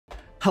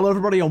Hello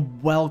everybody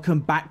and welcome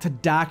back to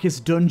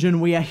Darkest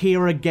Dungeon. We are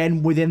here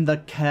again within the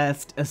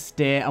Cursed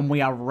Estate and we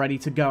are ready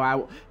to go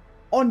out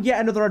on yet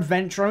another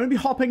adventure. I'm going to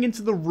be hopping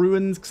into the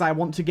ruins because I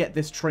want to get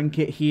this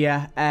trinket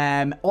here.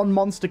 On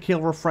Monster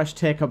Kill, Refresh,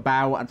 Take a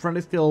Bow, and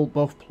Friendly Skill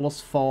buff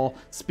 +4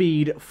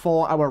 speed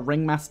for our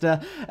Ringmaster.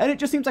 And it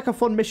just seems like a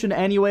fun mission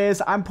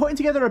anyways. I'm putting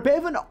together a bit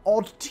of an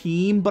odd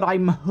team, but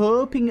I'm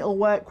hoping it'll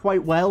work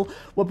quite well.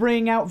 We're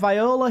bringing out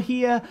Viola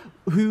here,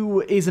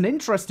 who is an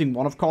interesting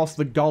one. Of course,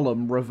 the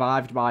Golem,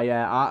 revived by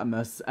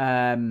Artemis.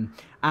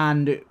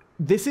 And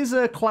this is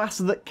a class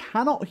that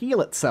cannot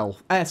heal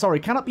itself.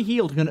 Cannot be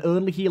healed, can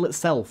only heal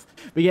itself.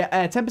 But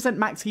yeah, 10%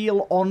 max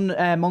heal on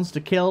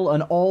Monster Kill,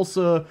 and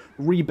also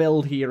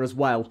rebuild here as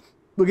well.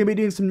 We're going to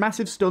be doing some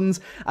massive stuns.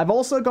 I've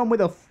also gone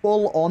with a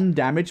full-on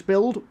damage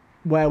build,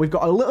 where we've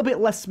got a little bit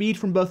less speed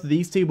from both of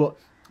these two, but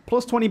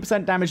plus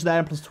 20% damage there,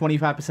 and plus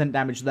 25%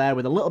 damage there,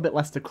 with a little bit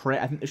less to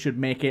crit. I think this should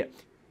make it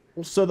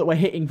so that we're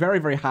hitting very,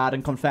 very hard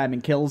and confirming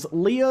kills.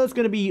 Leo's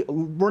going to be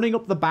running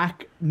up the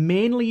back,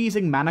 mainly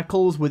using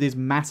manacles with his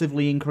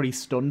massively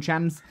increased stun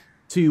chance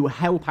to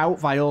help out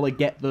Viola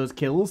get those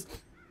kills.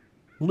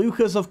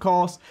 Lucas, of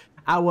course,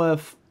 our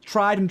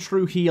tried and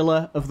true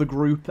healer of the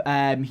group.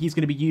 He's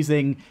going to be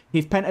using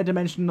his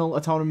Pentadimensional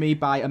Autonomy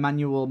by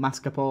Emmanuel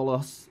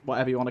Mascapolos,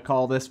 whatever you want to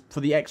call this, for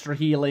the extra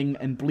healing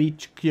and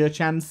bleach cure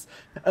chance,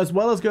 as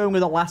well as going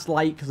with a Last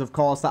Light, because of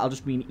course that'll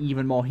just mean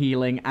even more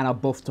healing and a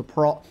buff to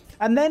prot.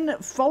 And then,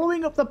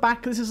 following up the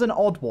back, this is an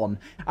odd one.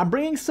 I'm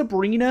bringing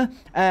Sabrina.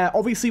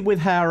 Obviously, with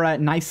her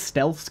nice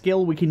stealth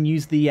skill, we can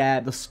use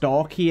the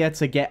Stalk here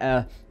to get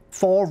a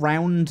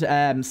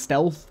 4-round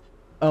stealth,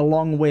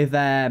 along with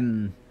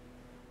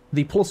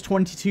the plus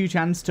 22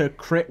 chance to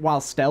crit while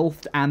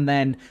stealthed, and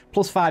then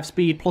plus 5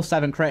 speed, plus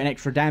 7 crit and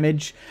extra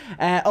damage,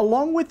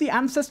 along with the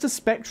Ancestor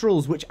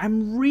Spectrals, which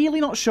I'm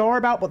really not sure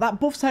about, but that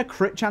buffs her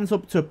crit chance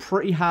up to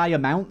pretty high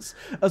amounts,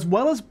 as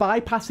well as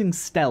bypassing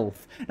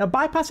stealth. Now,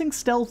 bypassing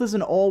stealth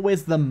isn't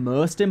always the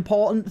most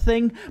important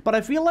thing, but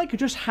I feel like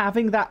just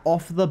having that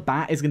off the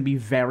bat is going to be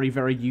very,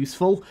 very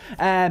useful.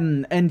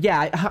 And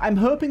yeah, I'm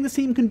hoping the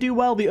team can do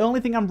well. The only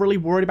thing I'm really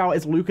worried about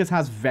is Lucas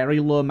has very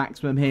low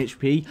maximum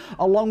HP,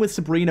 along with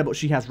Sabrina, but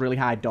she has really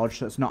high dodge,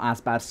 so it's not as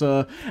bad.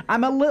 So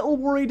I'm a little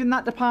worried in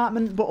that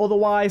department, but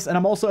otherwise, and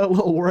I'm also a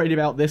little worried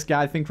about this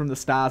guy, I think, from the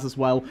stars as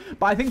well.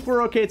 But I think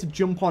we're okay to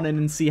jump on in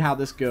and see how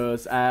this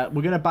goes. We're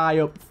going to buy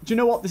up. Do you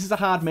know what? This is a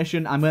hard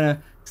mission. I'm going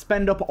to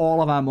spend up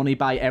all of our money,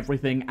 buy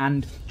everything,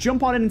 and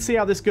jump on in and see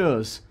how this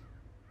goes.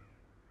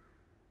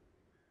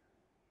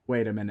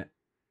 Wait a minute.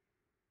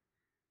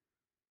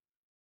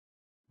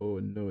 Oh,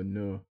 no,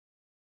 no.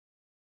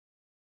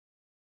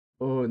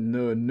 Oh,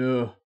 no,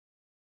 no.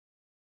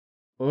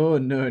 Oh,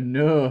 no,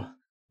 no.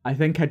 I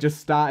think I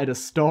just started a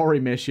story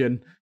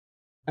mission,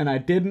 and I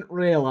didn't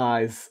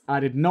realize.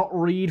 I did not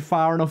read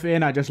far enough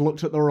in. I just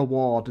looked at the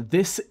reward.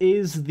 This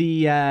is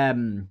the,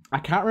 I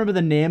can't remember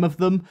the name of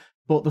them,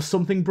 but the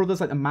something brothers,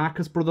 like the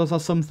Marcus brothers or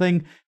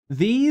something.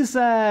 These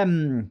are a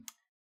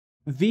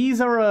new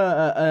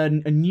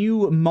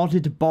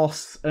modded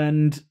boss,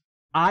 and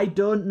I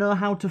don't know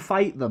how to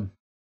fight them.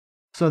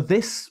 So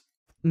this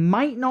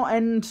might not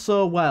end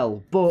so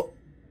well, but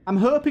I'm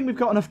hoping we've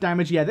got enough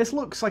damage. Yeah, this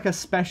looks like a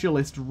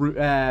specialist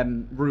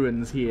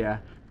ruins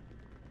here.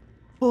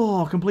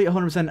 Oh, complete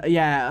 100%.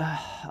 Yeah,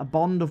 a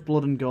bond of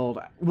blood and gold.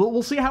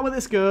 We'll see how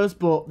this goes,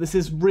 but this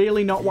is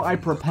really not what I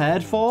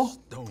prepared for.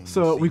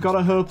 So we've got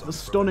to hope that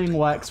stunning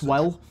works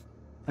well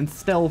and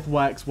stealth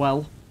works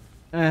well.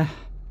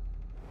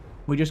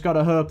 We just got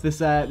to hope this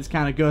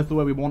kind of goes the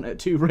way we want it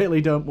to,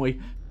 really, don't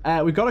we?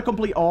 We've got to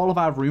complete all of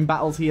our room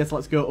battles here, so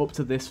let's go up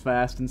to this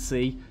first and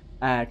see.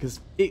 Because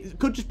it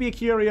could just be a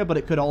curio, but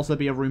it could also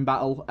be a room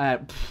battle.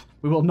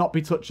 We will not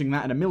be touching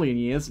that in a million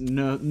years.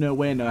 No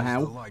way, no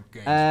how.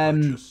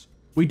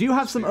 We do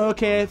have some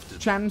okay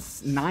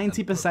chance,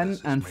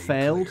 90% and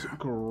failed.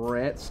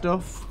 Great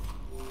stuff.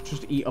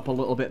 Just eat up a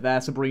little bit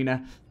there,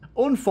 Sabrina.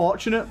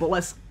 Unfortunate, but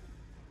let's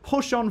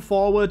push on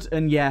forward.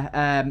 And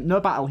yeah, no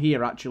battle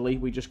here, actually.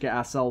 We just get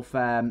ourselves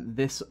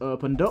this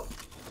opened up.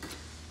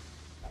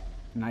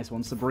 Nice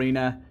one,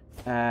 Sabrina.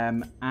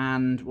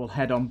 And we'll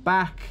head on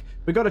back.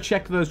 We've got to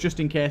check those just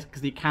in case,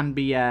 because there can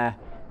be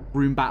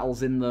room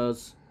battles in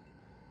those.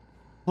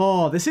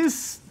 Oh, this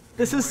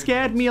has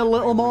scared me a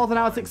little more than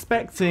I was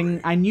expecting.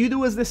 I knew there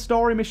was this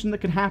story mission that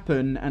could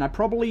happen, and I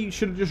probably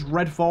should have just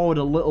read forward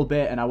a little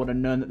bit, and I would have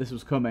known that this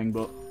was coming.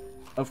 But,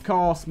 of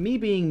course, me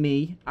being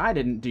me, I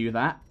didn't do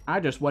that. I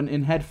just went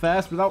in head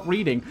first without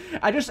reading.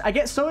 I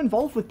get so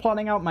involved with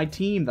planning out my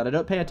team that I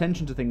don't pay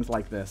attention to things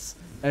like this.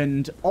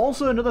 And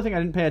also another thing I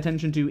didn't pay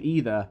attention to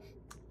either.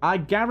 I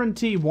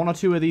guarantee one or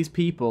two of these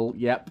people,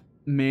 yep,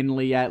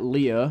 mainly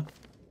Leo,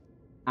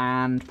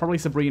 and probably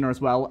Sabrina as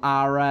well,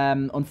 are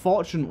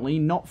unfortunately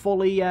not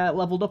fully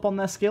leveled up on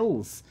their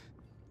skills.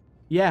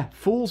 Yeah,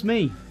 fools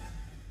me.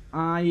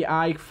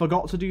 I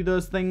forgot to do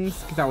those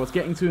things because I was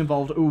getting too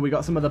involved. Ooh, we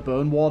got some of the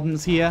Bone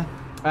Wardens here.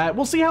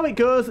 We'll see how it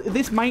goes.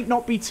 This might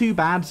not be too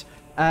bad.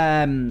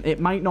 It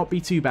might not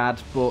be too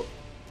bad, but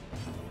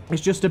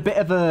it's just a bit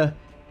of a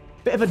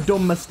Bit of a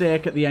dumb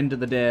mistake at the end of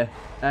the day.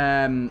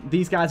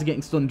 These guys are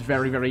getting stunned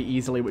very, very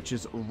easily, which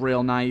is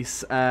real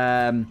nice.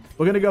 We're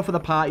going to go for the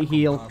party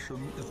heal.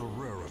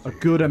 A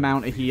good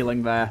amount of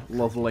healing there.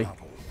 Lovely.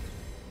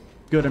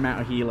 Good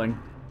amount of healing.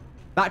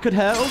 That could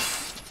hurt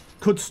us.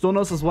 Could stun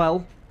us as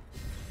well.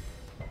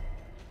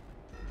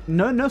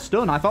 No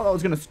stun. I thought that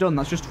was going to stun.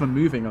 That's just for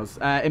moving us.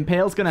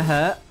 Impale's going to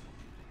hurt.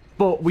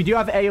 But we do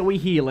have AoE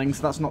healing,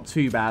 so that's not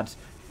too bad.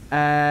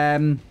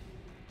 I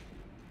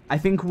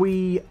think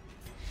we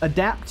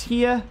adapt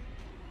here.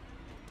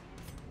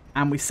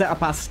 And we set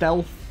up our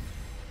stealth.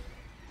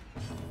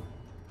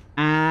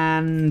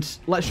 And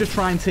let's just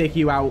try and take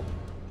you out.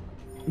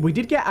 We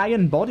did get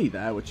Iron Body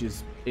there, which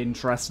is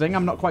interesting.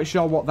 I'm not quite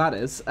sure what that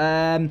is.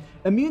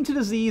 Immune to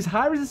disease,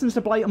 high resistance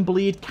to blight and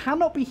bleed,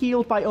 cannot be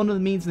healed by other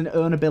means than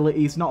own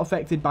abilities, not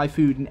affected by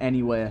food in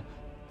any way.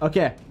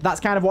 Okay,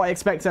 that's kind of what I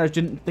expected. I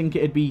didn't think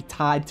it'd be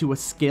tied to a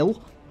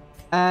skill.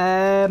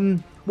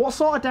 What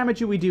sort of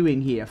damage are we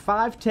doing here?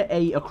 5 to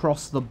 8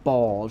 across the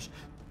board.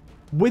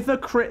 With a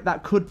crit,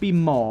 that could be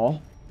more.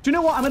 Do you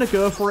know what? I'm going to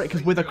go for it,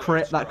 because with a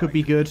crit, that could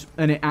be good.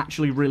 And it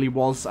actually really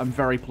was. I'm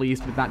very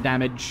pleased with that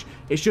damage.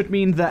 It should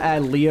mean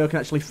that Leo can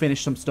actually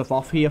finish some stuff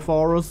off here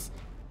for us.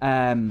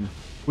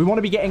 We want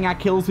to be getting our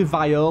kills with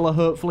Viola,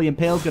 hopefully.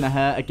 Impale's going to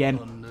hurt again.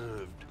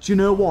 Do you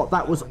know what?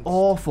 That was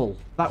awful.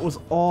 That was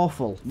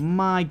awful.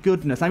 My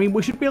goodness. I mean,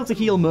 we should be able to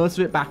heal most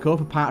of it back up,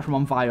 apart from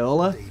on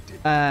Viola.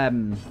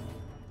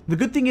 The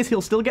good thing is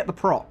he'll still get the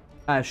prot.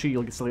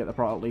 She'll still get the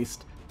prot, at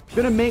least.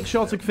 Going to make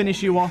sure to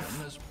finish you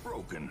off.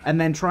 And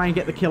then try and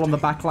get the kill on the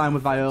back line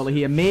with Viola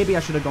here. Maybe I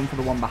should have gone for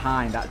the one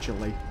behind,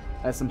 actually.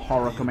 There's some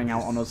horror coming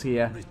out on us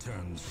here.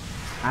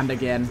 And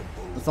again,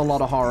 there's a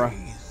lot of horror.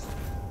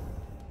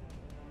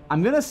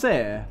 I'm going to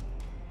say...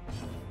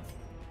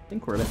 I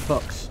think we're a bit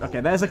fucked.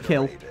 Okay, there's a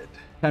kill.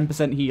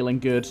 10% healing,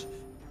 good.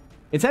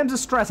 In terms of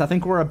stress, I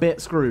think we're a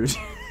bit screwed.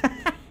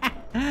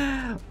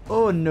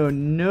 Oh, no,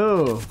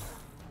 no.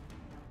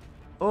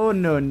 Oh,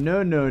 no,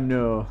 no, no,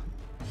 no.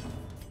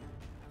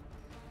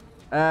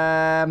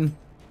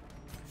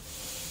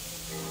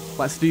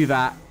 Let's do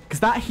that.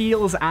 Because that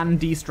heals and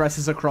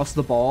de-stresses across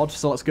the board.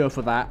 So let's go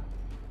for that.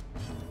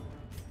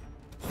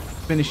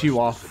 Finish you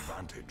off.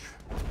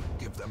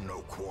 Give them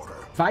no quarter.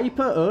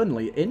 Viper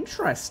only.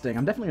 Interesting.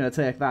 I'm definitely going to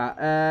take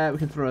that. We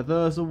can throw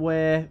those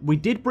away. We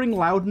did bring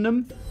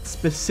Laudanum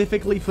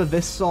specifically for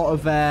this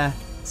sort of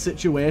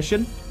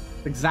situation.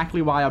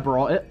 Exactly why I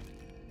brought it.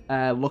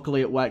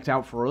 Luckily, it worked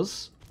out for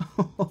us.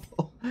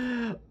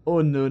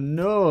 Oh, no,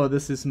 no.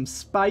 This is some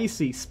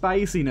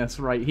spiciness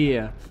right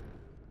here.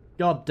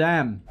 God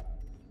damn.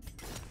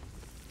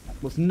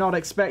 Was not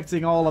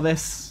expecting all of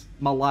this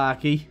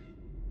malarkey.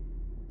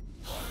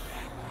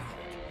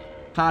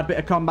 Hard bit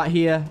of combat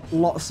here.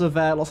 Lots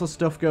of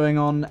stuff going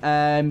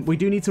on. We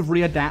do need to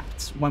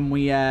readapt when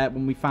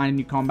we find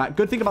new combat.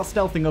 Good thing about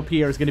stealthing up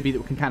here is going to be that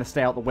we can kind of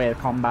stay out the way of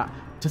combat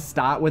to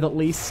start with, at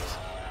least.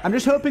 I'm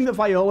just hoping that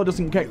Viola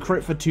doesn't get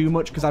crit for too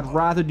much, because I'd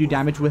rather do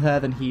damage with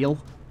her than heal,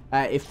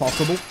 if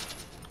possible.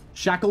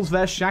 Shackles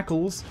versus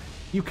Shackles.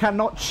 You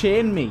cannot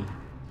chain me.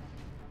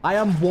 I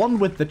am one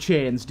with the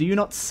chains. Do you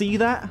not see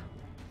that?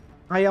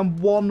 I am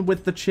one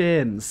with the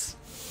chains.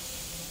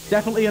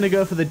 Definitely going to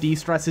go for the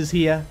de-stresses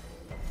here.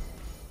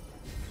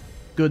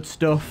 Good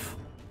stuff.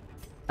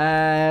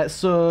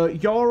 So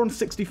you're on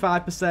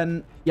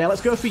 65%. Yeah,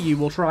 let's go for you.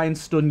 We'll try and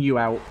stun you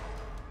out.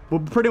 We're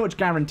pretty much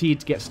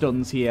guaranteed to get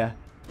stuns here.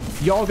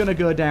 You're going to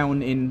go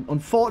down in,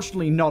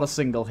 unfortunately, not a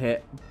single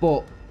hit.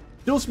 But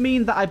does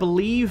mean that I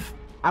believe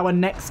our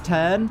next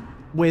turn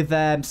with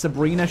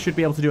Sabrina should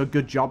be able to do a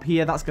good job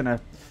here. That's going to...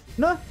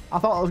 No, I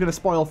thought I was going to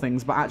spoil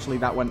things, but actually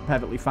that went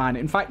perfectly fine.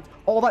 In fact,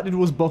 all that did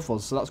was buff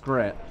us, so that's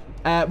great.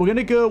 We're going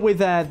to go with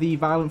the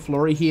Violent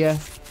Flurry here.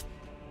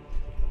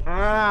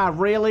 Ah,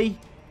 really?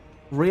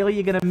 Really?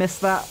 You're going to miss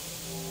that?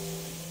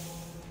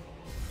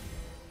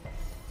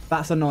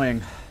 That's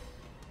annoying.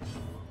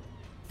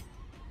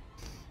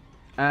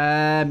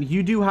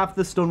 You do have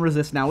the stun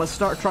resist now. Let's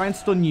try and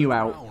stun you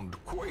out.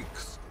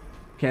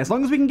 Okay, as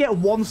long as we can get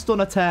one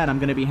stun a turn, I'm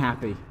going to be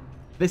happy.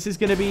 This is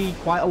going to be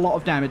quite a lot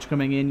of damage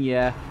coming in,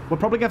 yeah. We're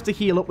probably going to have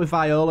to heal up with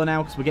Viola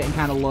now, because we're getting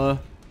kind of low.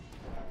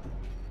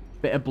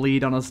 Bit of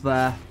bleed on us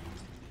there.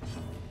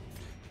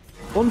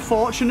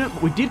 Unfortunate,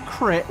 but we did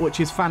crit, which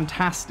is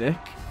fantastic.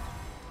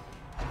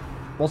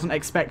 Wasn't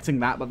expecting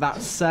that, but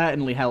that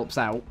certainly helps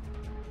out.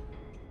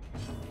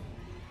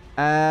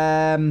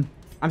 I'm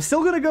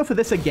still going to go for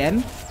this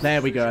again.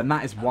 There we go, and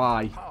that is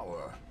why.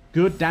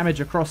 Good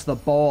damage across the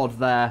board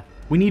there.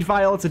 We need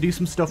Viola to do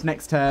some stuff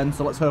next turn,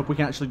 so let's hope we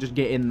can actually just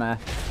get in there.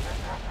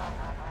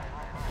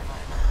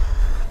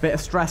 Bit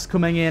of stress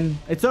coming in.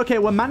 It's okay,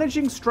 we're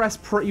managing stress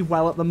pretty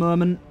well at the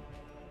moment.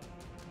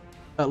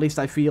 At least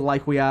I feel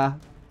like we are.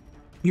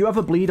 You have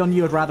a bleed on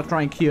you, I'd rather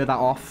try and cure that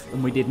off.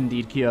 And we did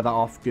indeed cure that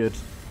off, good.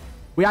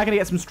 We are going to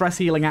get some stress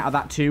healing out of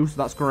that too, so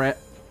that's great.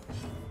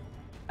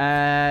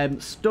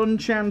 Stun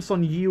chance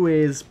on you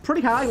is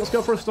pretty high. Let's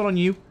go for a stun on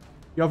you.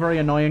 You're very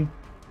annoying.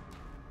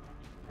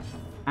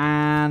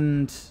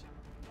 And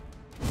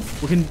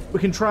We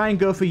can try and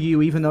go for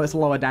you, even though it's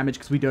lower damage,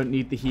 because we don't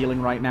need the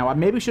healing right now. I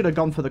maybe should have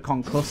gone for the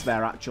concuss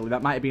there, actually.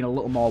 That might have been a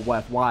little more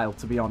worthwhile,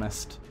 to be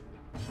honest.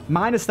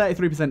 Minus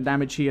 33%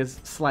 damage here is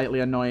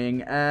slightly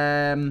annoying.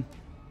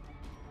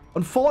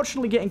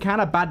 Unfortunately, getting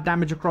kind of bad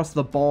damage across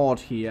the board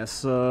here,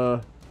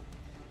 so...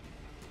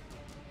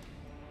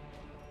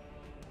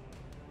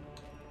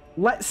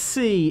 Let's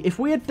see. If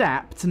we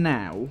adapt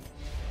now,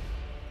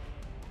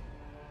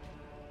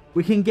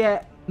 we can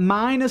get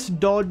minus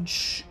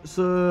dodge.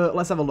 So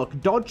let's have a look.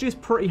 Dodge is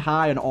pretty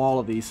high on all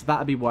of these, so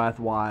that'd be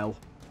worthwhile.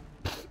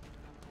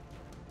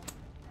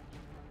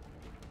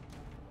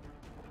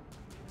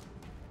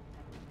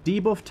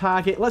 Debuff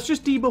target. Let's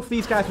just debuff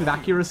these guys with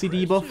accuracy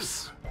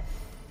debuffs.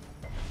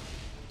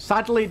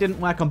 Sadly, it didn't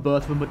work on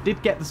both of them, but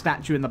did get the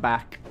statue in the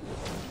back.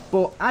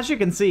 But as you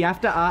can see,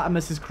 after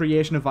Artemis's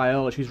creation of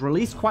Viola, she's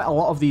released quite a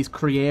lot of these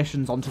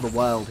creations onto the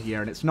world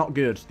here, and it's not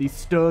good. These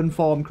stone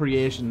form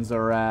creations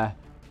are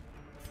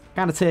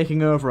kind of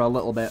taking over a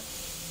little bit.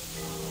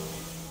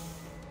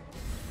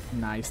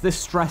 Nice. This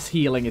stress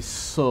healing is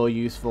so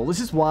useful. This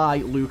is why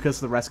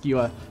Lucas the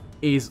Rescuer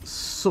is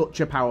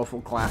such a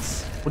powerful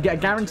class. We'll get a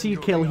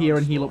guaranteed kill here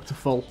and heal up to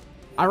full.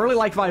 I really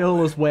like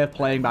Viola's way of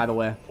playing, by the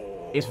way.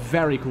 It's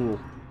very cool.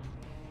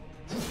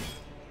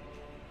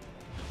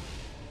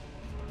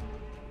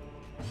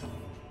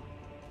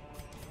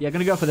 Yeah,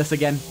 gonna go for this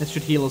again. This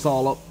should heal us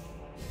all up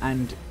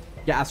and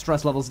get our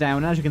stress levels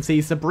down. And as you can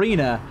see,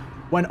 Sabrina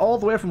went all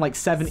the way from like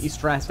 70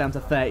 stress down to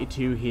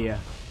 32 here.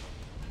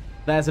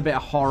 There's a bit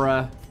of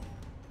horror.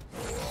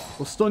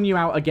 We'll stun you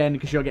out again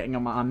because you're getting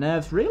on my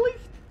nerves. Really?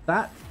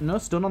 That? No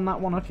stun on that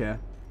one? Okay.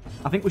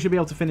 I think we should be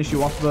able to finish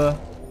you off though.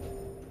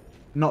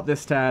 Not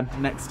this turn.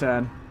 Next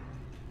turn.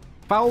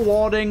 Foul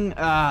warding.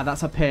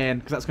 That's a pain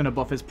because that's going to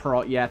buff his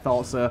prot. Yeah, I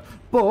thought so.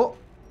 But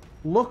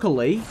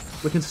luckily,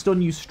 we can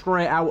stun you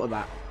straight out of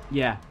that.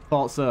 Yeah,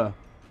 thought so.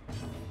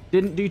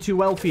 Didn't do too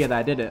well for you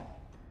there, did it?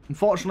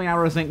 Unfortunately,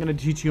 arrows ain't going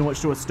to do too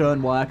much to a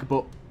stone work,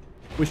 but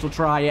we shall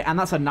try it. And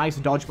that's a nice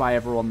dodge by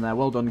everyone there.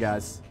 Well done,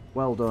 guys.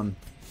 Well done.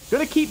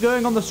 Gonna keep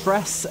going on the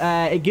stress.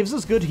 It gives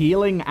us good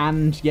healing,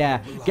 and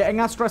yeah, getting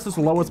our stress as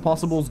low as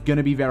possible is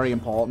gonna be very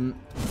important.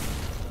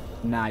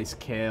 Nice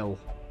kill.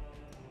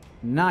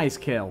 Nice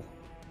kill.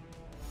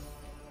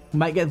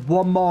 Might get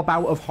one more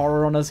bout of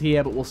horror on us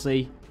here, but we'll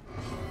see.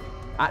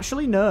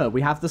 Actually, no.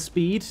 We have the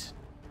speed.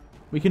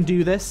 We can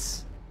do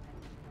this.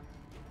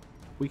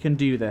 We can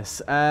do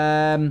this.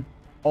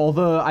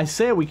 Although I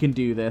say we can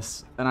do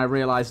this, and I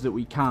realize that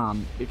we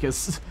can't,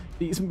 because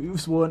these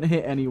moves won't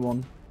hit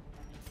anyone.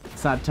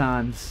 Sad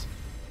times.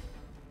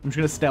 I'm just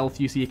going to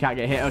stealth you so you can't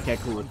get hit. Okay,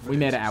 cool. We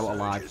made it out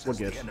alive. We're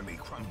good.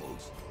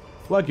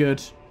 We're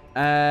good.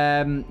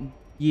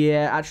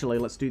 Yeah, actually,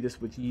 let's do this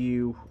with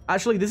you.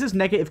 Actually, this is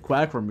negative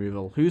quirk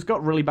removal. Who's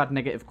got really bad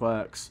negative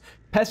quirks?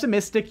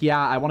 Pessimistic, yeah,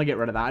 I want to get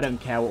rid of that. I don't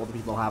care what other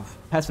people have.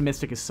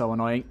 Pessimistic is so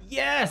annoying.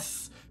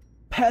 Yes!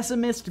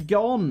 Pessimist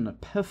gone.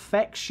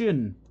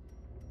 Perfection.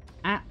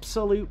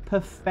 Absolute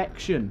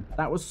perfection.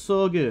 That was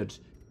so good.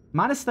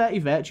 Minus 30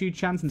 virtue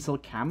chance until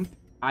camp.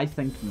 I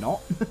think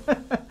not.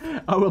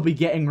 I will be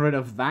getting rid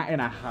of that in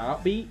a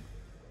heartbeat.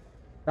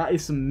 That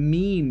is some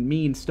mean,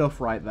 mean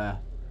stuff right there.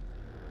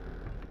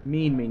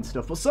 Mean, mean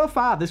stuff. But so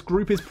far, this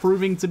group is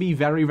proving to be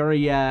very,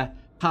 very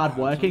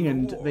hard-working,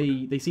 and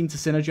they seem to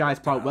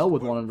synergize quite well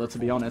with one another, to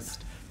be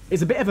honest.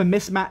 It's a bit of a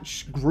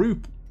mismatch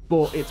group,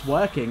 but it's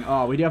working.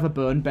 Oh, we do have a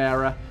Burn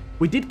Bearer.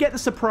 We did get the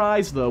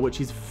surprise, though,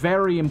 which is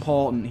very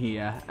important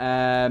here.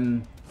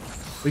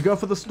 We go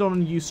for the stun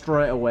on you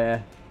straight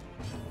away.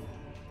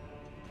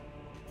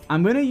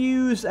 I'm going to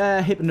use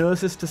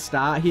Hypnosis to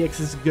start here, because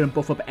this is going to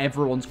buff up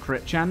everyone's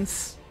crit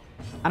chance.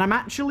 And I'm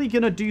actually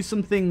going to do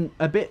something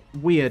a bit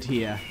weird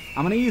here.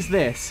 I'm going to use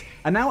this.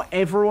 And now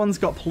everyone's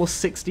got plus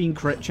 16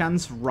 crit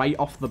chance right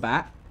off the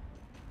bat.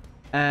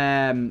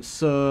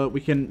 So we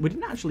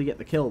didn't actually get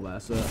the kill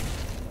there, so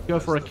go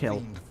for a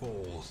kill.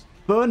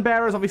 Burn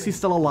Bearer is obviously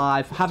still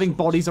alive. Having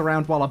bodies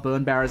around while a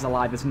Burn Bearer is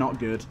alive is not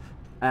good.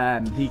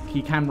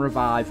 He can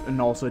revive and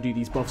also do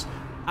these buffs.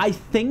 I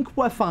think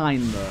we're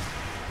fine, though.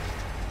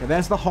 Okay,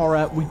 there's the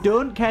horror. We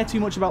don't care too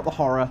much about the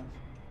horror.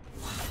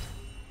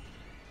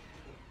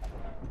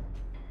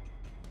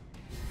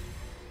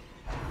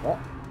 What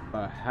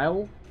the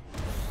hell?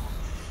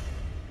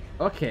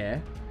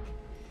 Okay.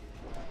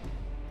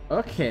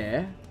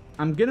 Okay.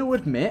 I'm going to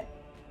admit,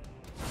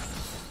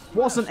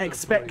 wasn't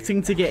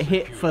expecting to get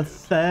hit for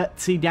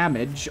 30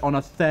 damage on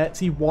a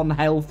 31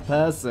 health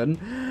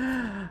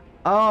person.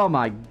 Oh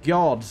my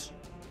god.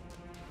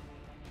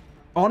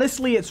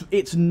 Honestly,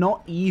 it's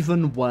not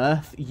even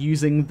worth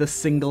using the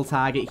single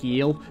target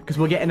heal, because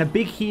we're getting a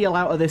big heal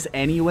out of this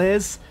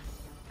anyways,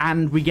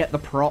 and we get the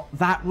prot.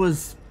 That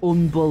was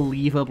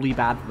unbelievably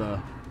bad, though.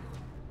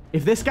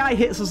 If this guy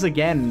hits us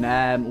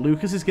again,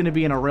 Lucas is going to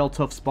be in a real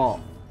tough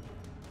spot.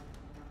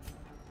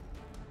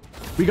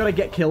 We got to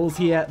get kills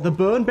here. The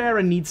Burn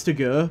Bearer needs to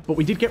go, but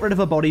we did get rid of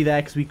a body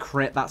there because we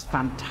crit. That's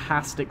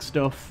fantastic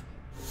stuff.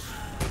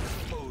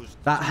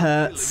 That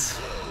hurts.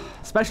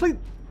 Especially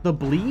The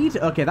bleed?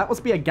 Okay, that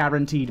must be a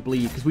guaranteed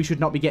bleed, because we should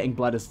not be getting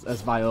bled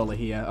as Viola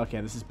here.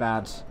 Okay, this is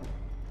bad.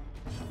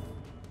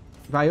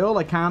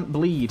 Viola can't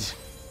bleed.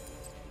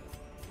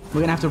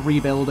 We're going to have to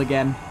rebuild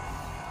again.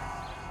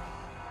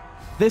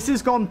 This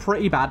has gone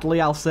pretty badly,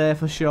 I'll say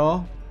for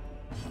sure.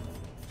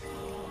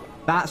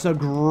 That's a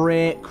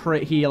great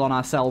crit heal on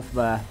ourselves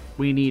there.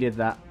 We needed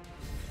that.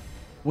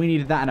 We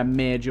needed that in a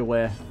major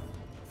way.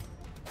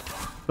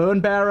 Bone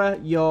Bearer,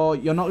 you're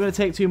not going to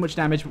take too much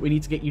damage, but we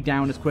need to get you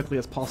down as quickly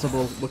as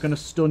possible. We're going to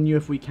stun you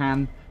if we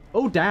can.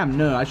 Oh, damn,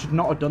 no, I should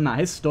not have done that.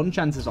 His stun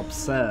chance is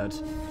absurd.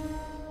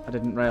 I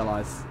didn't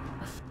realize.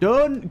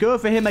 Don't go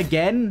for him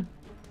again.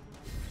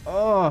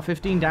 Oh,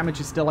 15 damage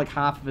is still like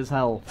half of his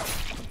health.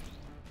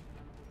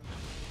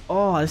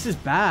 Oh, this is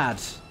bad.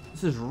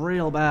 This is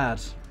real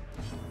bad.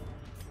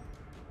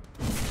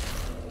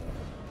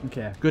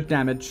 Okay, good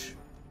damage.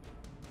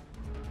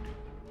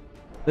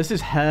 This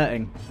is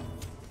hurting.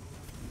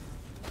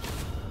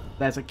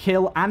 There's a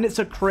kill, and it's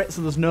a crit,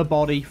 so there's no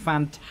body.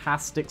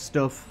 Fantastic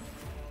stuff.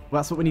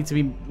 Well, that's what we need to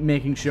be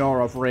making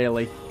sure of,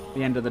 really, at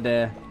the end of the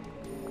day.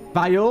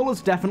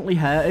 Viola's definitely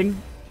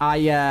hurting.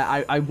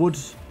 I would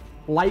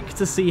like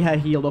to see her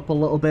healed up a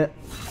little bit.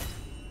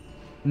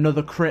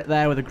 Another crit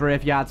there with a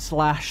graveyard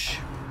slash.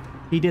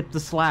 He did the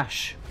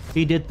slash.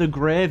 He did the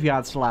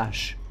graveyard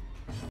slash.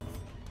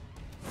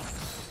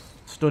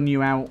 Stun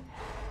you out.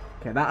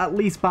 Okay, that at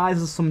least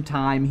buys us some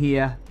time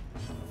here.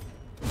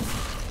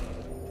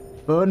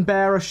 Bone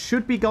Bearer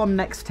should be gone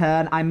next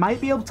turn. I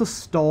might be able to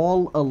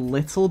stall a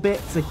little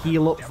bit to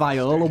heal up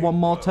Viola one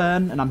more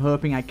turn, and I'm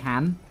hoping I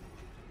can.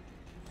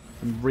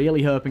 I'm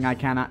really hoping I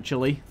can,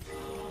 actually.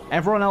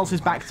 Everyone else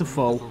is back to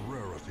full.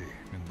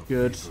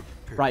 Good.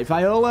 Right,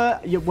 Viola,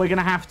 we're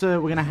gonna have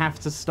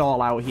to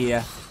stall out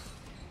here.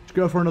 Just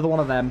go for another one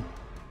of them.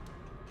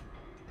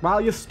 While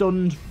you're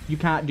stunned, you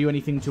can't do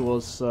anything to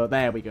us, so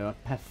there we go.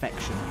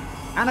 Perfection.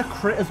 And a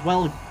crit as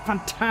well.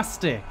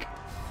 Fantastic.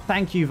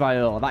 Thank you,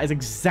 Viola. That is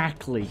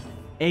exactly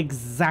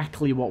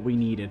what we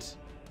needed.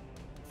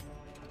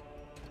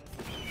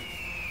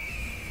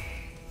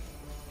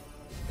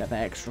 Get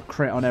that extra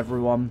crit on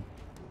everyone.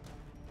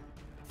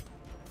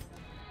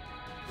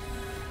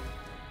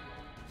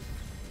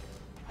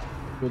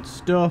 Good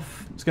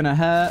stuff. It's going to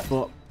hurt,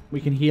 but we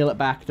can heal it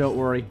back. Don't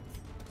worry.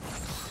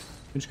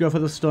 Just go for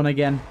the stun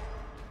again.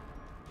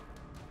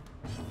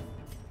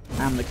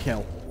 And the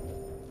kill.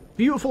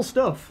 Beautiful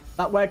stuff.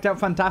 That worked out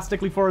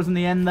fantastically for us in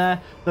the end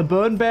there. The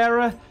Bone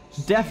Bearer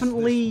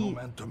definitely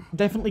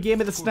gave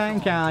me the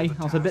stank eye.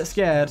 I was a bit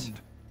scared.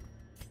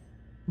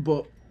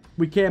 But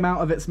we came out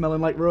of it smelling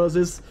like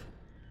roses.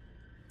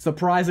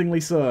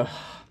 Surprisingly so.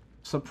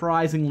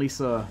 Surprisingly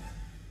so.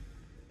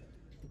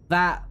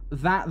 That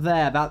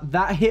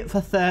hit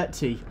for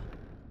 30.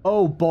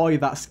 Oh boy,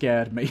 that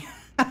scared me.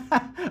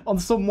 On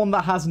someone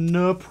that has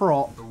no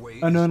prop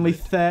and only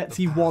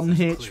 31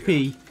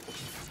 HP.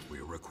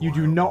 You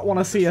do not want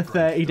to see a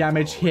 30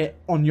 damage hit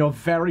on your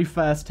very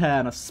first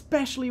turn,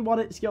 especially when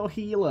it's your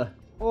healer.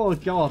 Oh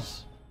god.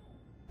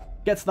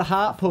 Gets the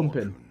heart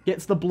pumping.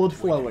 Gets the blood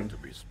flowing.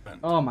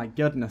 Oh my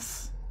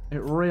goodness.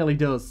 It really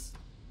does.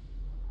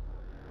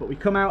 But we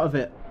come out of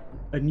it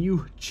a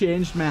new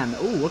changed man.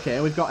 Oh, okay.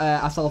 We've got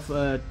ourselves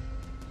a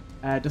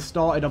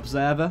distorted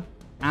observer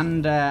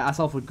and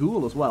ourselves a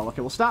ghoul as well.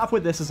 Okay, we'll start off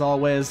with this as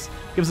always.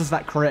 Gives us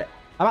that crit.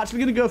 I'm actually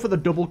going to go for the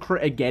double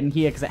crit again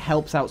here because it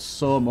helps out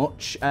so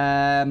much.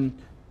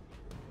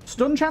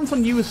 Stun chance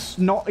on you is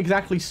not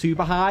exactly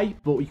super high,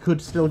 but we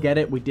could still get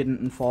it. We didn't,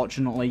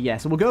 unfortunately. Yeah,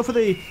 so we'll go for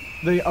the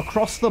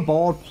across the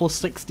board plus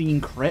 16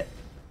 crit.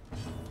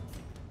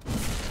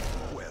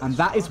 And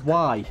that is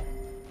why.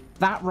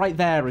 That right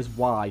there is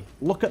why.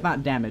 Look at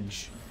that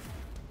damage.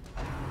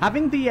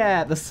 Having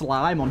the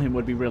slime on him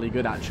would be really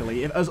good,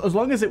 actually. As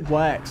long as it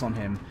works on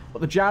him.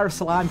 But the jar of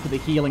slime for the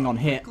healing on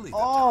hit.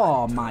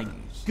 Oh, my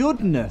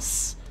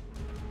goodness.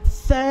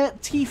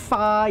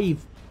 35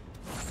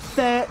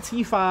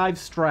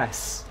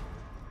 stress.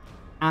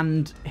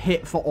 And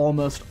hit for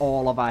almost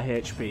all of our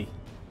HP.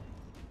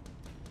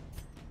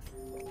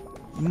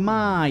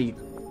 My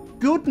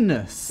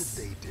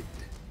goodness.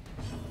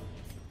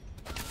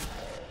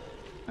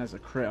 There's a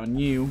crit on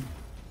you.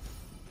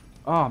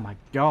 Oh my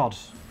god.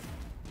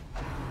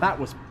 That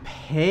was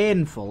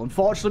painful.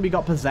 Unfortunately, we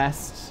got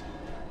possessed.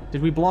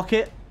 Did we block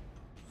it?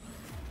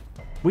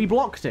 We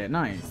blocked it.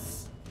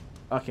 Nice.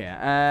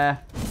 Okay,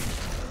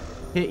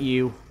 hit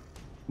you.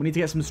 We need to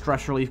get some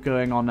stress relief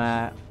going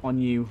on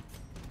you.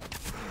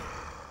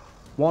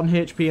 1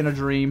 HP in a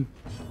dream.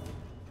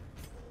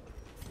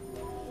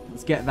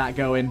 Let's get that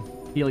going.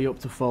 Heal you up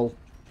to full.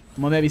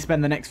 And we'll maybe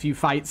spend the next few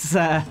fights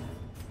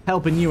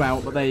helping you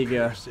out, but there you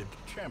go.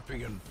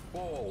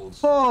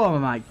 Oh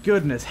my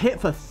goodness. Hit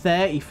for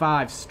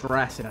 35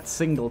 stress in a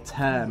single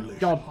turn.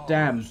 God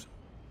damn.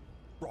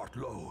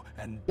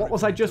 What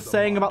was I just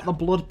saying about the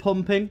blood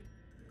pumping?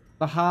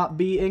 The heart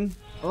beating?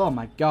 Oh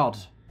my god.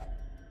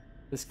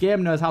 This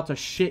game knows how to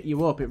shit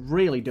you up. It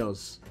really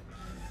does.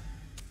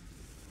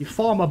 You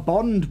form a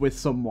bond with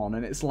someone,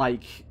 and it's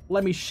like,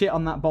 let me shit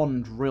on that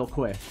bond real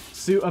quick.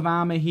 Suit of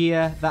armor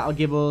here. That'll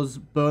give us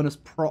bonus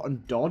prot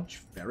and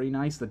dodge. Very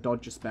nice. The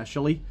dodge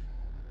especially.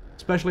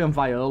 Especially on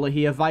Viola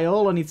here.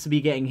 Viola needs to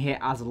be getting hit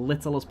as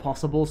little as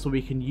possible so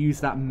we can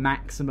use that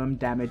maximum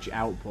damage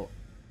output.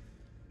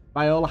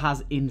 Viola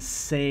has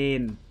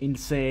insane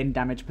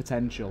damage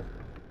potential.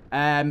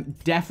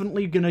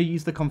 Definitely going to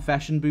use the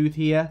confession booth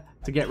here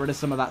to get rid of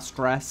some of that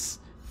stress.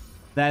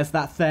 There's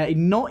that 30,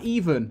 not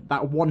even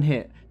that one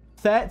hit.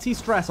 30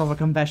 stress off a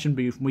confession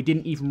booth, and we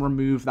didn't even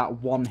remove that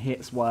one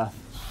hit's worth.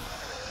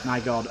 My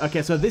god.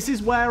 Okay, so this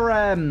is where,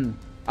 I was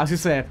going to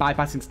say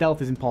bypassing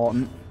stealth is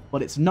important.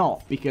 But it's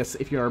not, because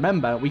if you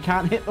remember, we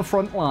can't hit the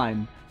front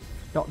line.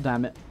 God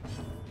damn it.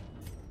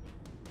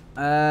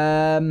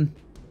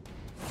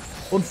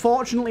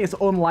 Unfortunately, it's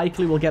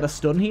unlikely we'll get a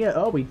stun here.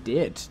 Oh, we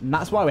did. And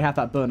that's why we have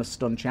that bonus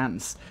stun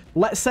chance.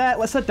 Let's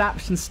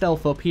adapt and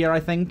stealth up here, I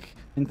think.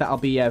 I think that'll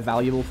be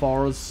valuable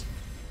for us.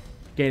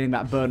 Gaining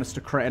that bonus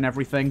to crit and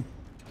everything.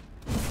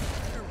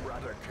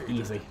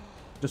 Easy.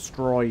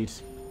 Destroyed.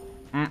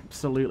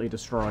 Absolutely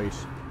destroyed.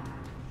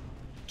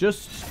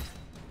 Just...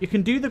 You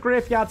can do the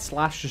graveyard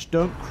slash, just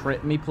don't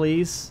crit me,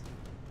 please.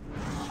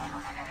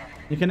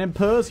 You can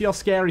impose your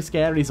scary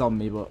scaries on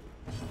me, but...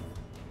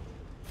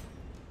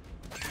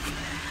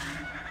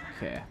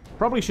 Okay.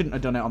 Probably shouldn't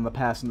have done it on the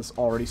person that's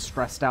already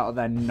stressed out of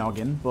their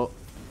noggin, but...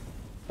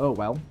 Oh,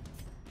 well.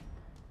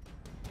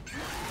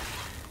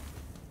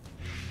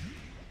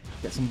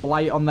 Get some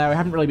Blight on there. I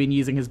haven't really been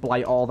using his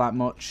Blight all that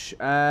much.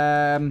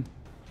 I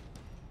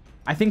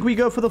think we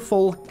go for the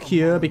full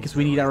cure because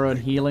we need our own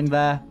healing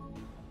there.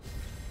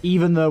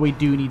 Even though we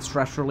do need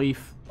stress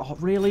relief. Oh,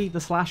 really?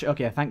 The slash?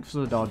 Okay, thanks for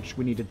the dodge.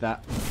 We needed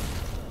that.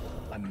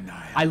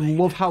 I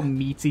love how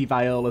meaty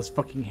Viola's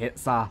fucking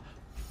hits are.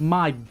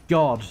 My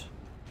god.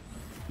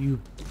 You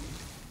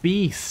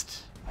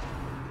beast.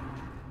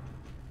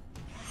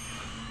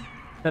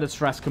 Bit of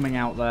stress coming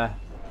out there.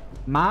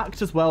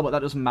 Marked as well, but that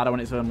doesn't matter when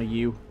it's only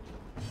you.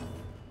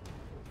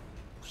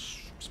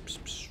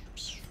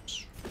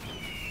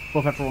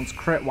 Buff everyone's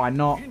crit, why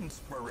not?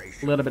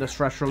 A little bit of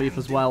stress relief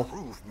as well.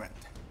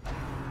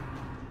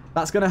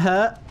 That's going to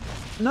hurt.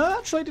 No,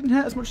 actually it didn't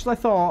hurt as much as I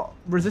thought.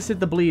 Resisted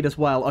the bleed as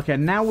well. Okay,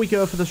 now we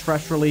go for the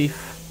stress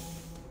relief.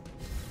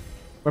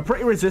 We're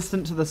pretty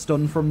resistant to the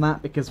stun from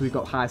that because we've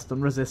got high stun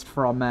resist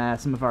from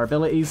some of our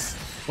abilities.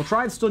 We'll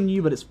try and stun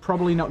you, but it's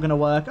probably not going to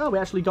work. Oh, we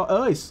actually got...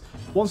 Oh,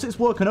 once it's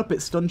woken up,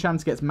 its stun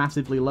chance gets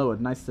massively lowered.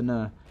 Nice to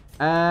know.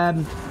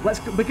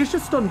 Because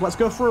you're stunned, let's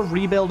go for a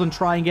rebuild and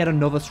try and get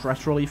another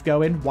stress relief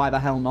going. Why the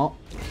hell not?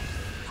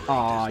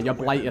 Ah, you're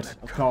blighted,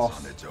 of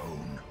course.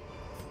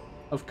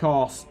 Of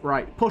course.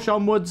 Right, push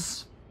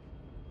onwards.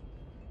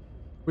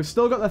 We've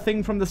still got the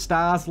thing from the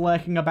stars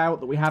lurking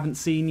about that we haven't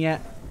seen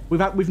yet.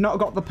 We've not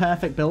got the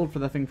perfect build for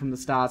the thing from the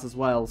stars as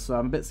well, so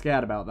I'm a bit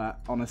scared about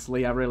that,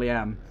 honestly. I really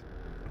am.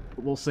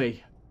 But we'll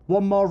see.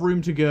 One more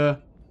room to go.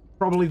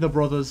 Probably the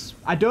brothers.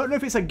 I don't know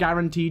if it's a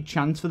guaranteed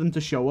chance for them to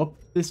show up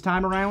this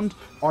time around,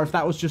 or if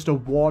that was just a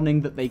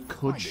warning that they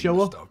could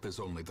show up. Stuff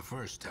is only the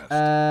first test.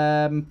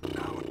 Now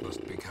it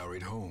must be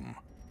carried home.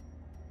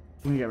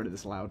 Let me get rid of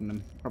this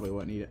Loudon. Probably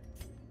won't need it.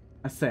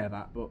 I say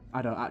that, but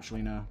I don't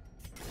actually know.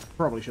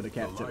 Probably should have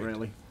kept it,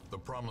 really. The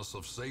promise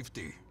of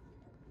safety.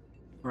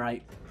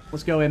 Right.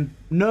 Let's go in.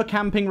 No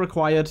camping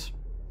required.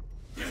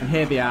 And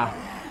here they are.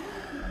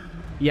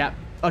 Yep.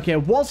 Okay,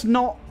 was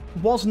not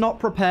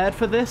prepared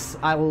for this,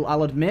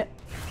 I'll admit.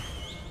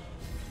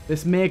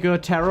 This may go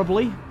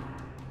terribly.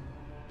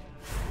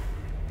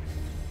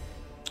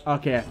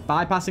 Okay,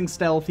 bypassing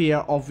stealth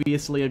here,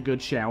 obviously a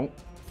good shout.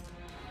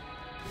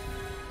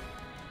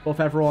 Buff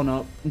everyone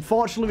up.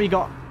 Unfortunately, we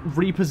got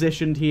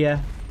repositioned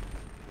here.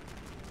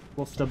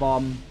 Cluster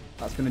bomb.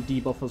 That's going to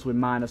debuff us with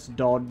minus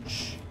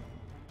dodge.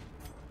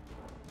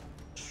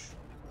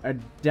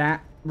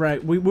 Adapt.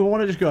 Right, we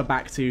want to just go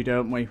back to,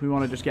 don't we? We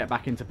want to just get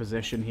back into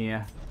position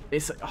here.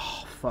 It's...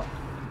 Oh, fuck.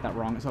 I did that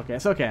wrong. It's okay.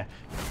 It's okay.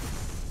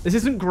 This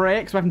isn't great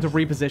because we're having to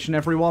reposition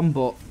everyone,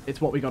 but it's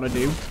what we got to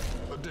do.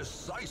 A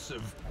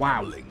decisive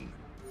wow. killing.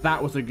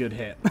 That was a good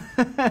hit.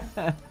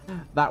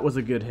 That was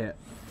a good hit.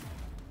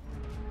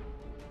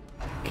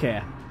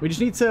 Okay. We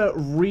just need to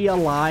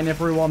realign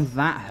everyone.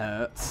 That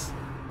hurts.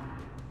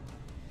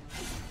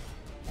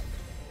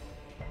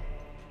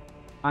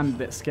 I'm a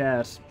bit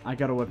scared. I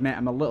got to admit,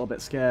 I'm a little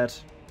bit scared.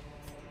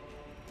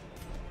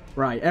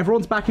 Right,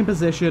 everyone's back in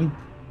position.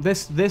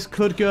 This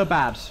could go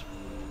bad.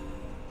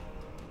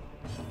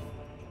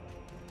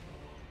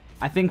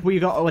 I think we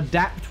got to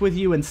adapt with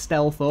you and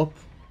stealth up.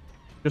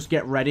 Just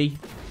get ready.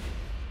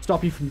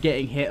 Stop you from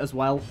getting hit as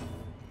well.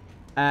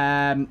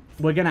 We're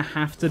going to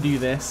have to do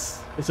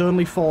this. It's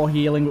only 4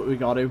 healing, but we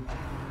got to.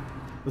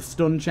 The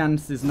stun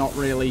chance is not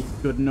really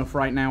good enough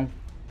right now.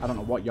 I don't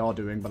know what you're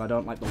doing, but I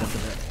don't like the look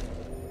of it.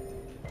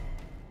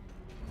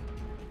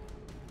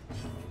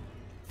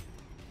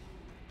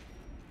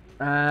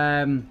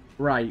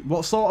 Right.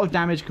 What sort of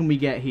damage can we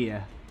get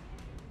here?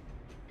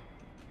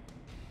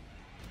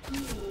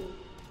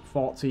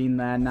 14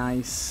 there.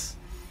 Nice.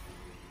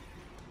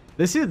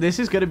 This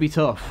is going to be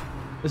tough.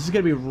 This is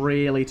going to be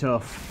really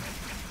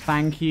tough.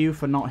 Thank you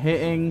for not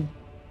hitting.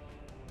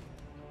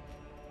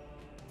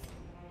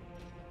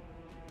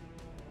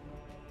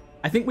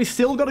 I think we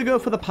still got to go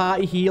for the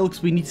party heal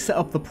because we need to set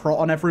up the prot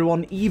on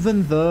everyone,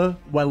 even though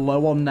we're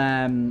low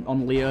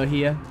on Leo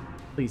here.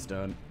 Please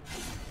don't.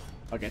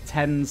 Okay,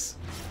 10's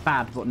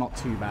bad, but not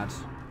too bad.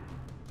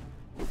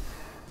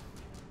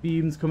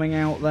 Beams coming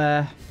out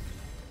there.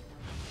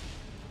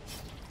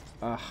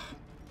 Ugh,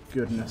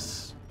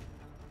 goodness.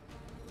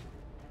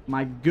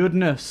 My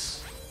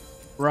goodness.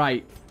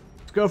 Right.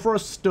 Let's go for a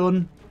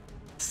stun.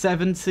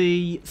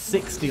 70,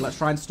 60. Let's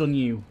try and stun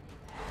you.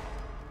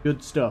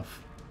 Good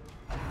stuff.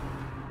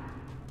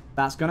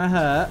 That's gonna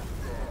hurt.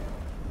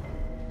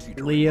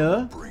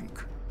 Leo,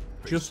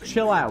 just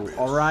chill out,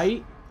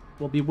 alright?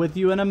 We'll be with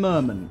you in a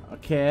moment,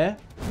 okay?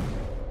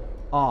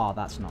 Oh,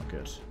 that's not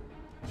good.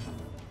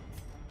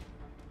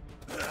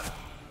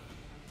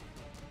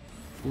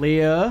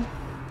 Leo,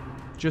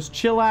 just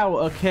chill out,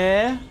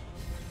 okay?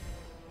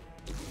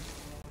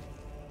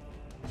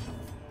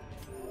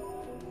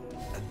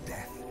 A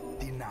death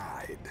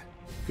denied.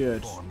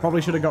 Good.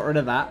 Probably should have got rid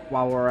of that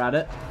while we're at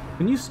it.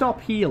 Can you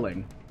stop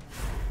healing?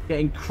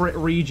 Getting crit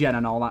regen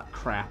and all that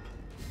crap.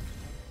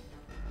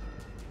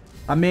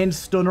 I main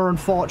stunner,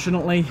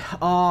 unfortunately.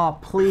 Oh,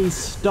 please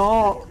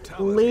stop.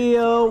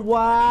 Leo,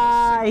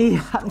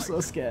 why? I'm so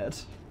scared.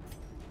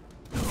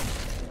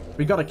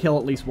 We got to kill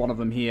at least one of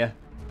them here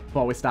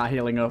before we start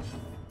healing up.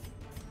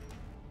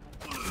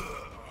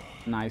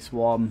 Nice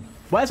one.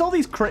 Where's all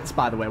these crits,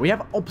 by the way? We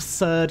have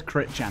absurd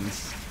crit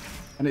chance.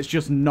 And it's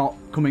just not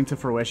coming to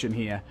fruition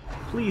here.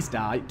 Please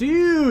die.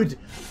 Dude!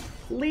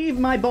 Leave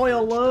my boy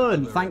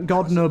alone. Thank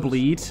God no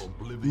bleed.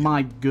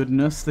 My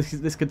goodness.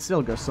 This could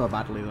still go so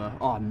badly, though.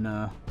 Oh,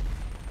 no.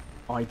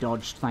 Oh, he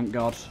dodged. Thank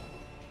God.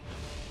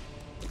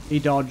 He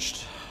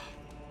dodged.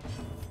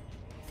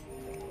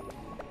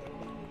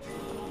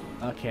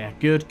 Okay.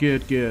 Good,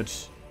 good, good.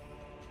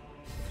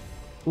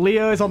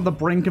 Leo is on the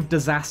brink of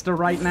disaster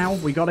right now.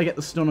 We got to get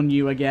the stun on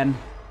you again.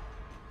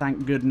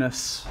 Thank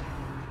goodness.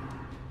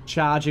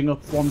 Charging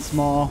up once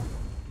more.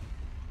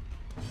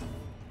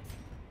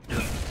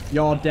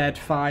 You're dead,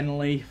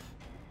 finally.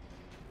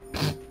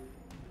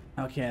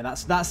 Okay,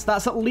 that's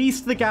at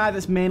least the guy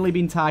that's mainly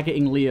been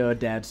targeting Leo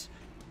dead.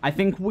 I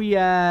think we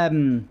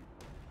want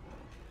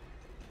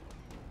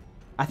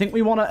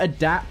to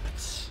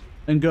adapt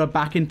and go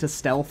back into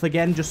stealth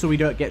again, just so we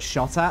don't get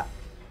shot at.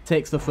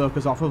 Takes the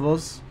focus off of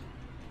us.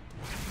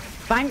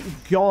 Thank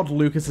God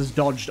Lucas has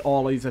dodged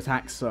all these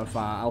attacks so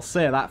far. I'll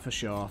say that for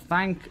sure.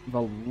 Thank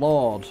the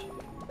Lord.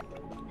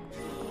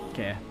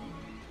 Okay.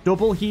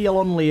 Double heal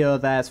on Leo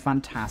there is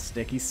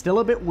fantastic. He's still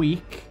a bit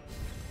weak,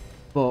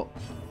 but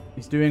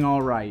he's doing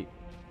all right.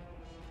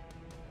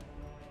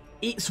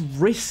 It's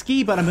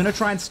risky, but I'm going to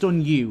try and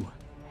stun you.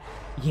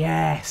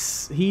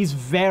 Yes. He's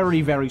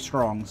very, very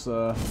strong,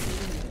 so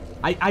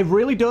I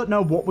really don't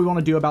know what we want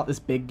to do about this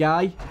big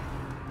guy.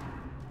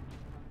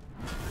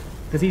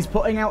 Because he's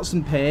putting out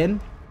some pain.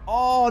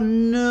 Oh,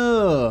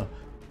 no.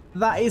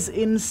 That is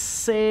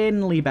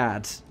insanely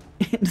bad.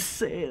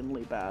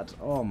 Insanely bad.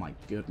 Oh, my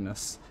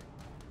goodness.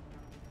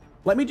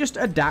 Let me just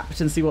adapt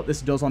and see what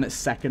this does on its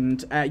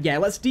second. Yeah,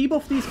 let's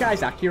debuff these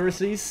guys'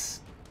 accuracies.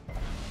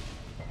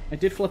 I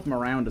did flip them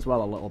around as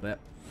well a little bit.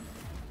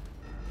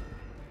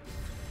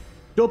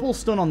 Double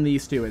stun on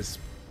these two is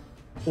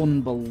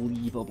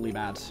unbelievably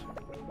bad.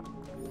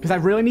 Because I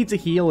really need to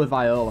heal with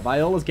Viola.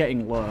 Viola's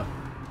getting low.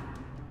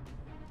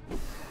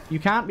 You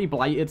can't be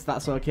blighted,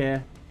 that's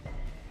okay.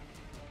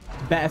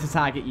 It's better to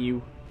target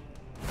you.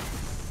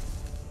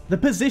 The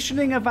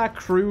positioning of our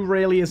crew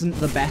really isn't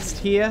the best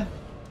here.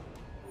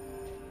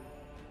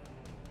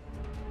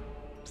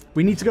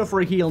 We need to go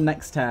for a heal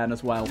next turn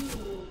as well.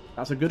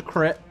 That's a good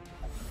crit.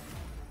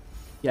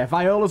 Yeah,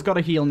 Viola's got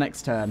a heal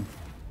next turn.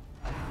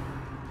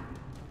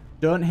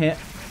 Don't hit.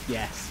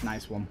 Yes,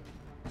 nice one.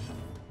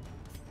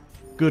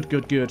 Good,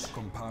 good, good.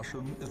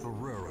 Compassion is a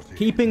rarity.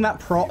 Keeping that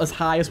prot as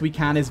high as we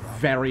can is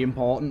very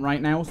important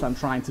right now, so I'm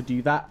trying to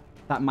do that.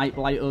 That might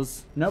blight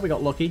us. No, we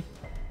got lucky.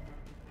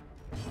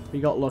 We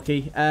got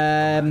lucky.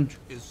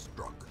 Is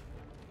struck.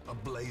 A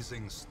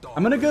blazing star.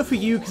 I'm going to go for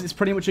you because it's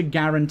pretty much a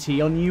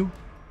guarantee on you.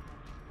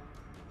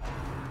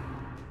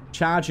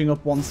 Charging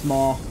up once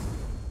more.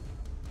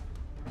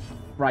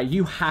 Right,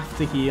 you have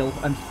to heal.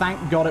 And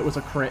thank God it was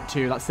a crit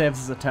too. That saves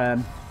us a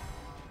turn.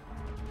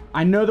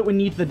 I know that we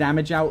need the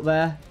damage out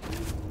there.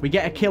 We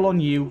get a kill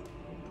on you.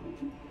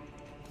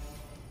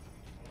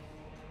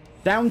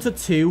 Down to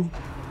 2.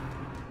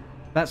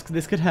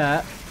 This could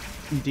hurt.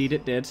 Indeed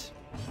it did.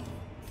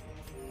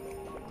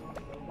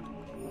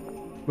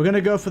 We're going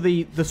to go for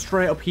the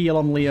straight up heal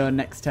on Leo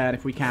next turn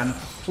if we can.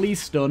 Please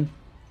stun.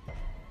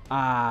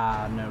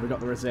 Ah, no, we got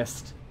the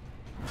resist.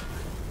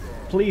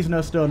 Please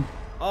no stun.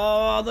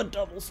 Oh, the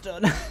double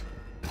stun.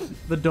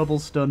 The double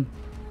stun.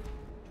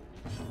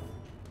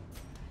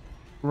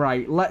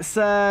 Right, let's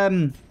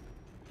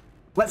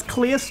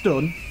clear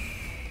stun.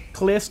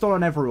 Clear stun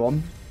on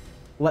everyone.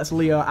 Let's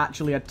Leo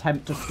actually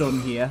attempt to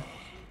stun here.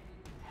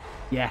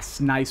 Yes,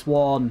 nice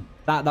one.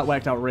 That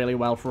worked out really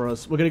well for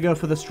us. We're going to go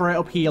for the straight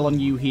up heal on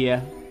you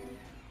here.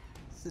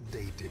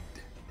 Sedated.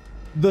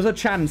 There's a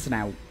chance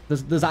now.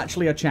 There's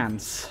actually a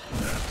chance.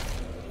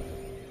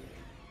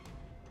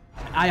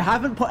 I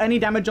haven't put any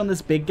damage on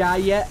this big guy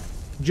yet,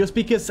 just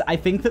because I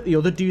think that the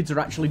other dudes are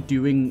actually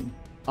doing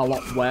a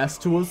lot worse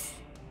to us.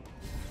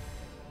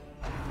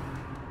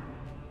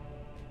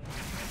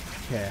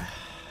 Okay.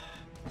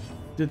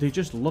 They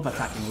just love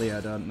attacking Leo,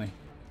 don't they?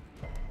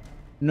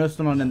 No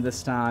stun on him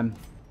this time.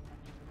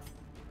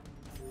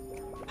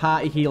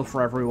 Party heal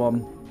for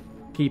everyone.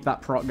 Keep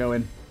that proc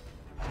going.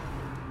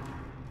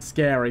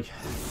 Scary.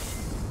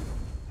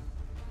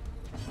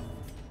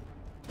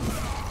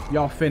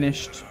 You're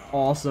finished.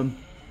 Awesome.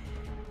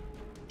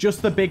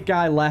 Just the big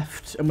guy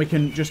left, and we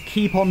can just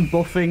keep on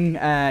buffing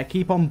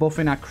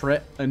our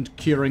crit and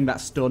curing that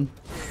stun.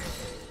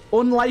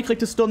 Unlikely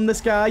to stun this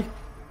guy,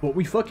 but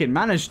we fucking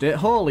managed it.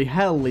 Holy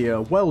hell,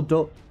 Leo. Well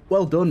done.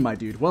 Well done, my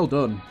dude. Well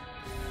done.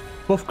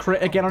 Buff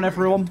crit again on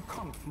everyone.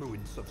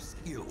 Confluence of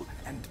skill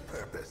and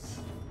purpose.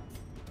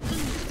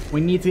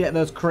 We need to get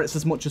those crits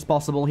as much as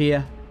possible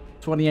here.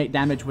 28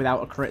 damage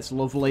without a crit's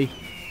lovely.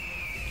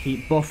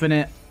 Keep buffing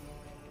it.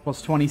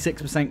 Plus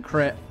 26%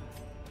 crit.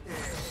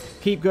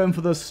 Keep going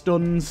for those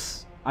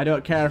stuns. I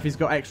don't care if he's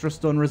got extra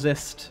stun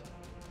resist.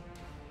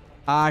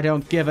 I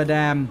don't give a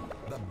damn.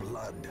 The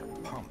blood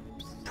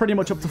pumps. Pretty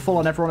much up to full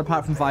on everyone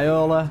apart from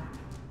Viola.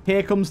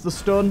 Here comes the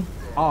stun.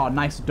 Oh,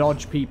 nice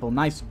dodge, people.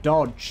 Nice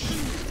dodge.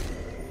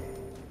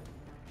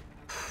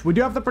 We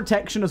do have the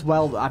protection as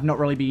well that I've not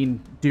really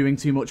been doing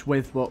too much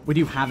with, but we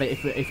do have it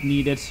if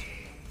needed.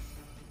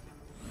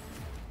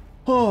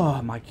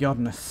 Oh, my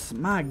goodness.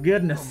 My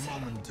goodness. A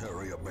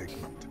momentary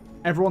abatement.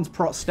 Everyone's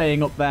prot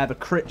staying up there. The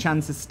crit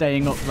chance is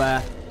staying up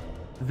there.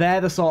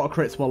 They're the sort of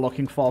crits we're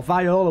looking for.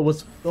 Viola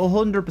was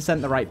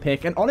 100% the right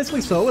pick. And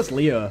honestly, so was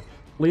Leo.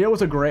 Leo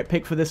was a great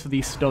pick for this, for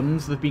these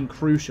stuns. They've been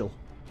crucial.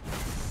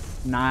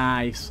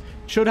 Nice.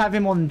 Should have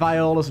him on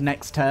Viola's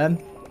next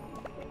turn.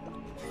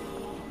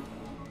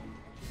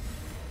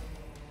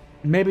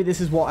 Maybe this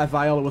is what a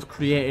Viola was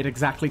created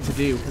exactly to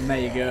do. And there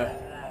you go.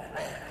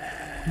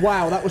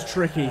 Wow, that was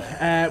tricky.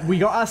 We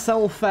got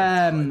ourselves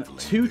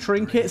 2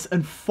 trinkets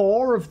and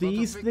 4 of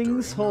these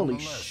things. Holy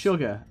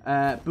sugar.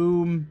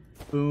 Boom,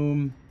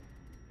 boom,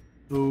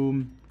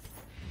 boom.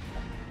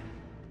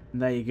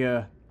 And there you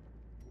go.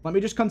 Let me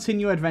just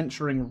continue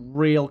adventuring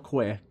real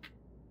quick.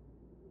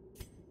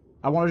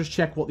 I want to just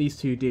check what these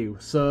 2 do.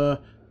 So,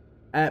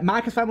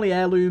 Marcus Family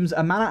Heirlooms,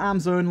 a man at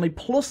arms only,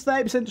 plus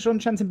 30% stun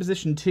chance in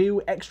position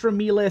 2, extra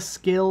melee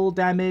skill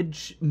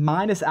damage,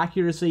 minus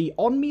accuracy,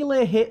 on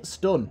melee hit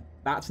stun.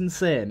 That's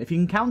insane. If you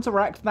can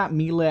counteract that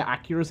melee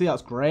accuracy,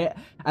 that's great.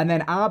 And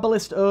then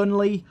Arbalist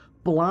only,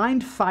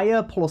 blind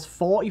fire plus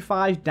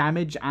 45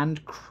 damage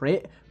and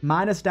crit,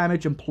 minus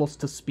damage and plus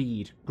to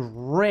speed.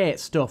 Great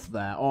stuff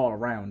there all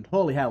around.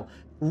 Holy hell.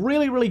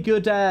 Really, really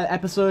good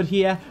episode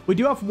here. We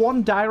do have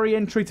 1 diary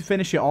entry to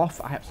finish it off.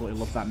 I absolutely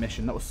love that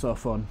mission. That was so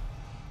fun.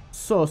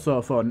 So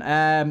fun.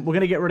 We're going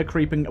to get rid of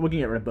creeping. We're going to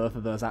get rid of both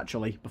of those,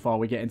 actually, before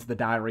we get into the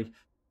diary.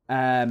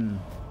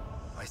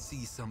 I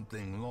see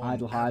something long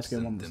Idle highs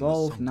going on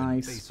resolve.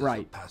 Nice.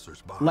 Right.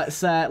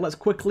 Let's Let's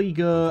quickly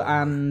go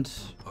and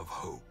of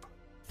hope.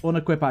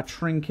 unequip our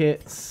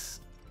trinkets.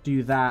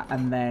 Do that,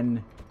 and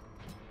then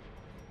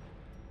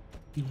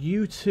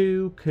you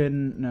two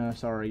can... No,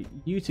 sorry.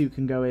 You two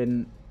can go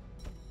in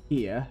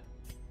here.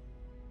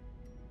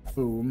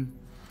 Boom.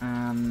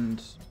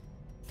 And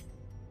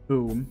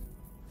boom.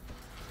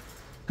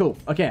 Cool.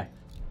 Okay.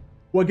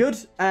 We're good.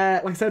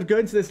 Like I said,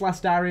 going to this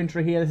last diary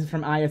entry here. This is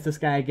from this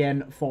guy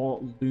again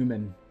for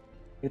Lumen.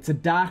 It's a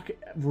dark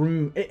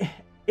room.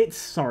 It's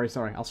sorry.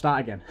 I'll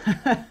start again.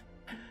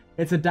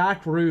 It's a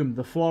dark room.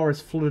 The floor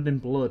is flooded in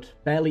blood.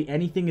 Barely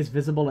anything is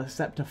visible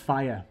except a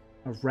fire.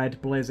 A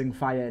red blazing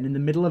fire. And in the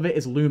middle of it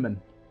is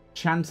Lumen,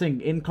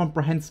 chanting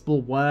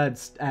incomprehensible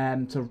words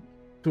to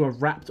a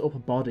wrapped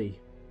up body.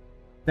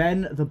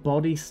 Then the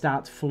body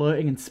starts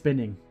floating and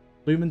spinning.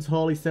 Lumen's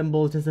holy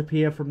symbols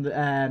disappear from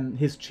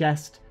his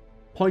chest.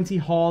 Pointy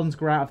horns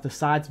grow out of the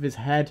sides of his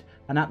head,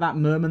 and at that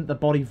moment the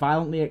body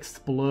violently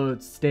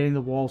explodes, staining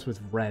the walls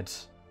with red.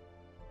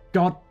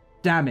 God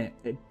damn it,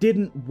 it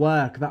didn't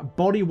work. That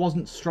body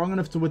wasn't strong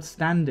enough to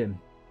withstand him.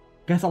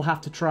 Guess I'll have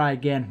to try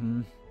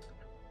again,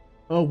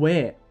 Oh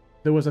wait,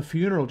 there was a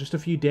funeral just a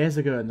few days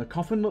ago, and the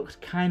coffin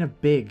looked kind of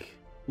big.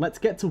 Let's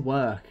get to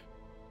work.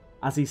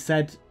 As he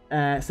said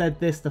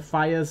this, the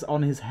fires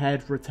on his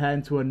head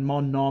returned to a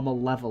more normal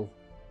level,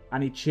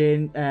 and he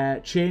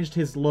changed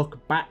his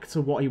look back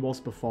to what he was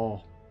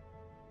before.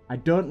 I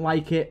don't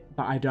like it,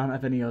 but I don't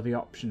have any other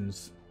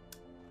options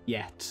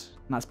yet.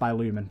 And that's by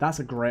Lumen. That's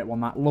a great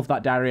one. Love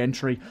that diary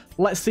entry.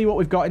 Let's see what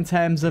we've got in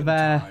terms of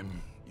our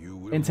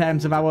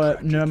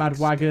Nomad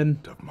Wagon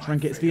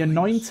trinkets. The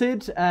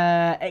Anointed,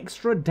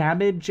 extra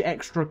damage,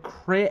 extra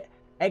crit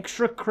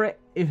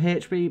if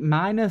HP,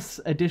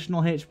 minus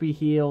additional HP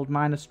healed,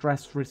 minus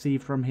stress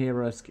received from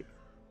hero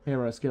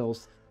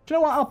skills. Do you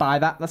know what? I'll buy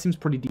that. That seems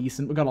pretty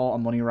decent. We've got a lot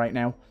of money right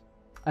now.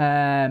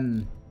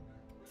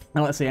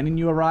 Now let's see. Any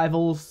new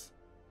arrivals?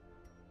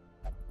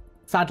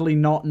 Sadly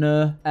not,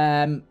 no.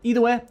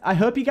 Either way, I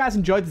hope you guys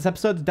enjoyed this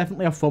episode. It's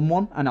definitely a fun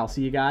one, and I'll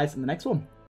see you guys in the next one.